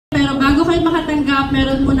bago kayo makatanggap,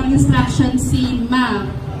 meron po ng instruction si Ma'am.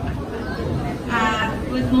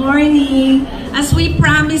 Good morning. As we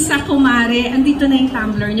promised sa Kumare, andito na yung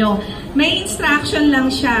tumbler nyo. May instruction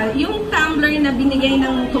lang siya. Yung tumbler na binigay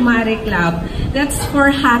ng Kumare Club, that's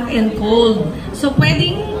for hot and cold. So,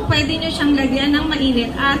 pwede nyo siyang lagyan ng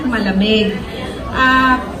mainit at malamig.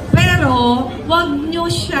 Pero, wag nyo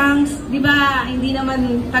siyang, di ba, hindi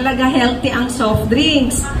naman talaga healthy ang soft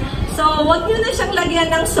drinks. So, wag nyo na siyang lagyan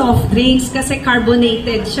ng soft drinks kasi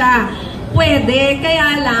carbonated siya. Pwede,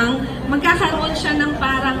 kaya lang, magkakaroon siya ng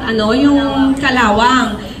parang yung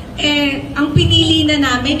kalawang. Ang pinili na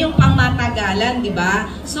namin yung pangmatagalan, di ba?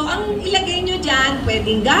 So, ang ilagay nyo dyan,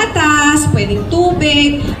 pwedeng gatas, pwedeng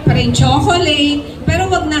tubig, pwedeng chocolate, pero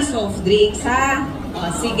wag na soft drinks, ha? O,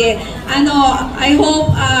 sige. I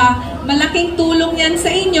hope malaking tulong yan sa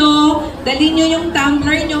inyo. Dalhin nyo yung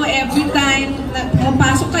tumbler nyo every time na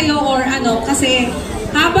pumapasok kayo or kasi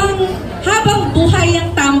habang buhay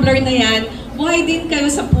ang tumbler na yan, buhay din kayo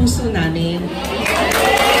sa puso namin.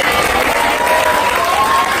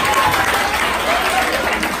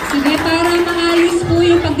 Sige, para maayos po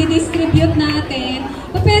yung pagdidistribute natin,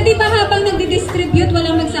 pwede ba habang nagdidistribute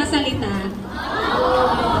walang magsasalita?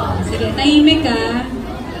 Sige, tahimik ka.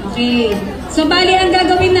 Okay. So, bali ang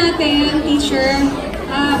gagawin natin, teacher,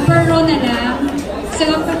 per row na lang.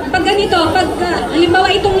 So, pag ganito,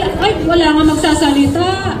 halimbawa itong, wala nga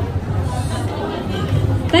magsasalita.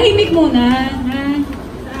 Tahimik muna. Ha?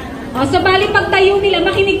 O, so, bali pagtayo nila,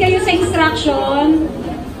 makinig kayo sa instruction.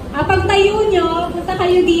 Pagtayo nyo, punta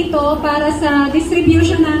kayo dito para sa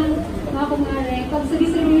distribution ng mga kumare. Pag sa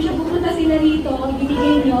distribution, pupunta sila dito,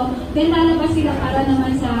 ibigay nyo, then lalabas sila para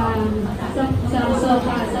naman sa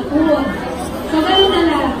sofa, sa food. So, gano'n na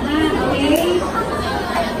lang. Ha? Okay?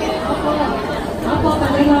 Opo,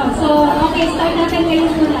 pagkayo. So, okay, start natin kayo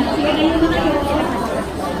muna. Sige, kayo na kayo.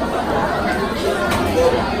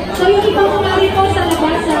 So, yung ibang kumari po sa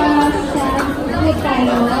labas, sa food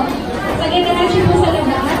tayo. Sa generation po sa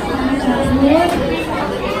labas, sa food.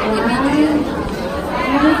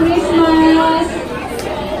 Merry Christmas!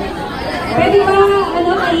 Pwede ba,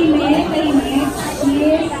 tahimik?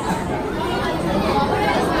 Yes.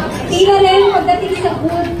 Tila rin pagdating sa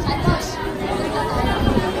food.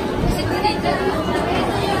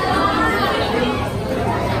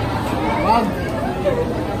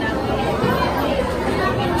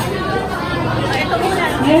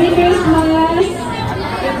 Merry Christmas!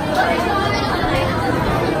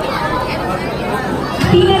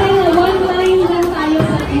 Tila rin na one line lang tayo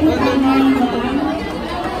sa food.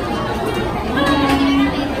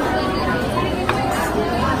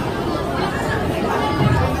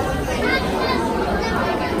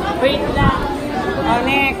 Wait lang.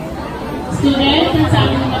 Next. Student, ang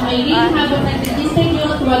sabi ng Maylene, habang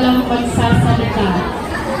nag-distribute, walang pagsasalita.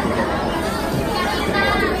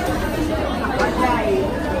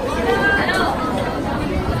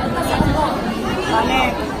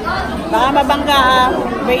 Next. Baka mabangga.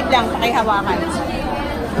 Wait lang, pakihawakan.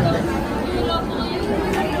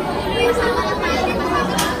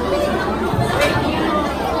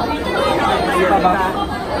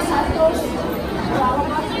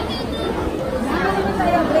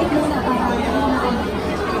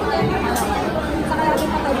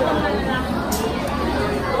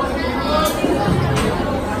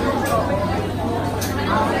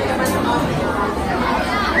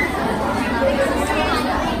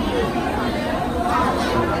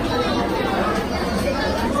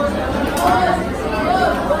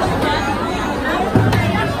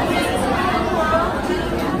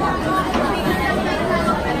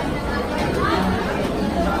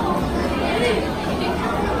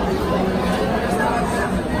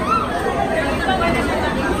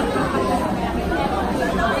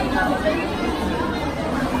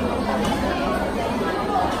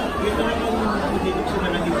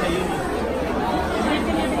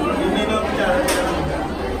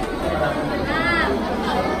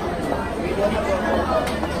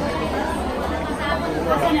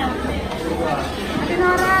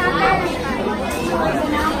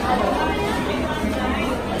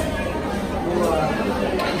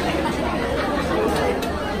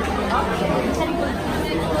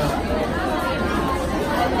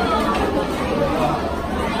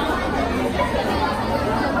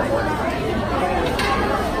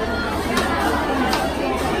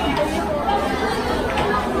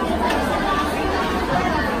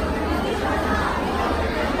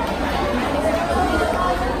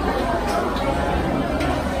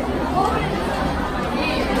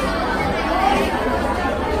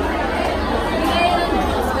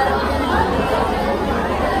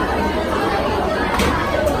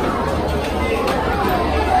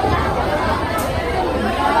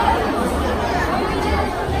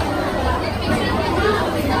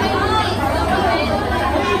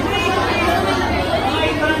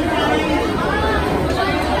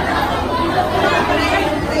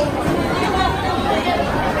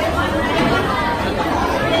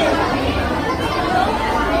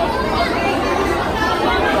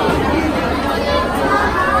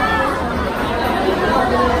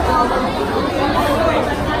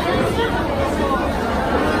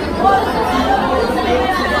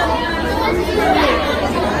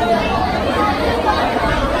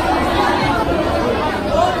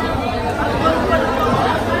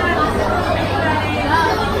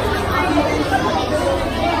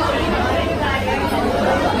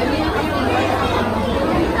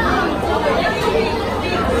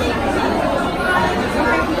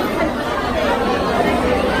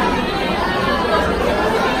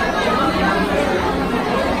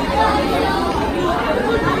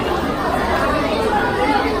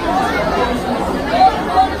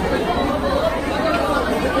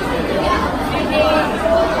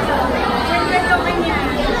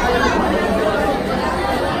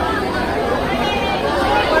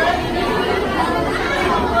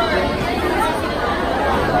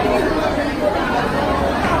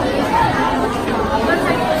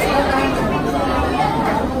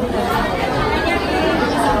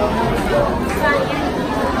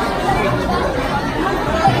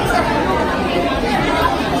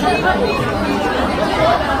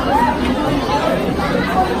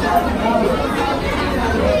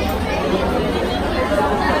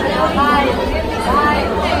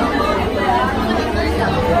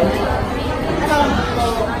 Thank you.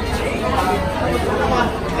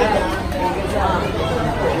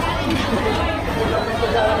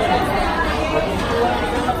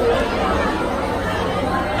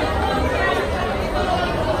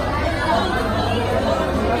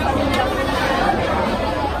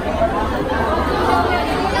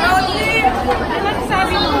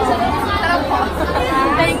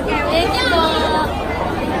 Thank you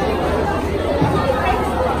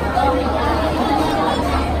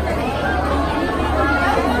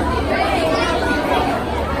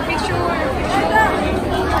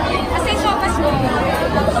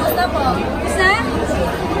po.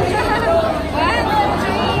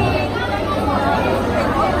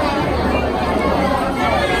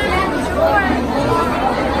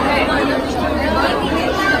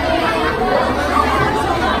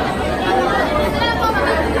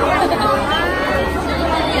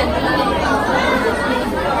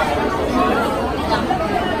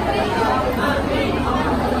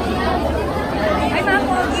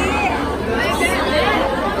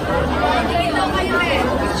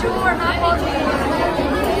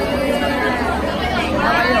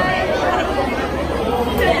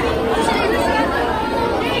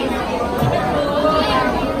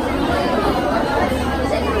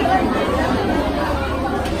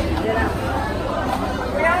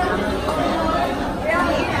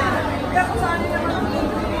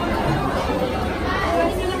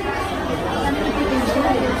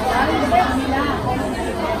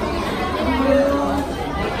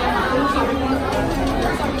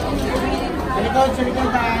 Sa likod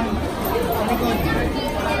tayo. Sa likod.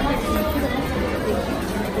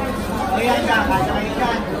 O yan ka, kasa kayo.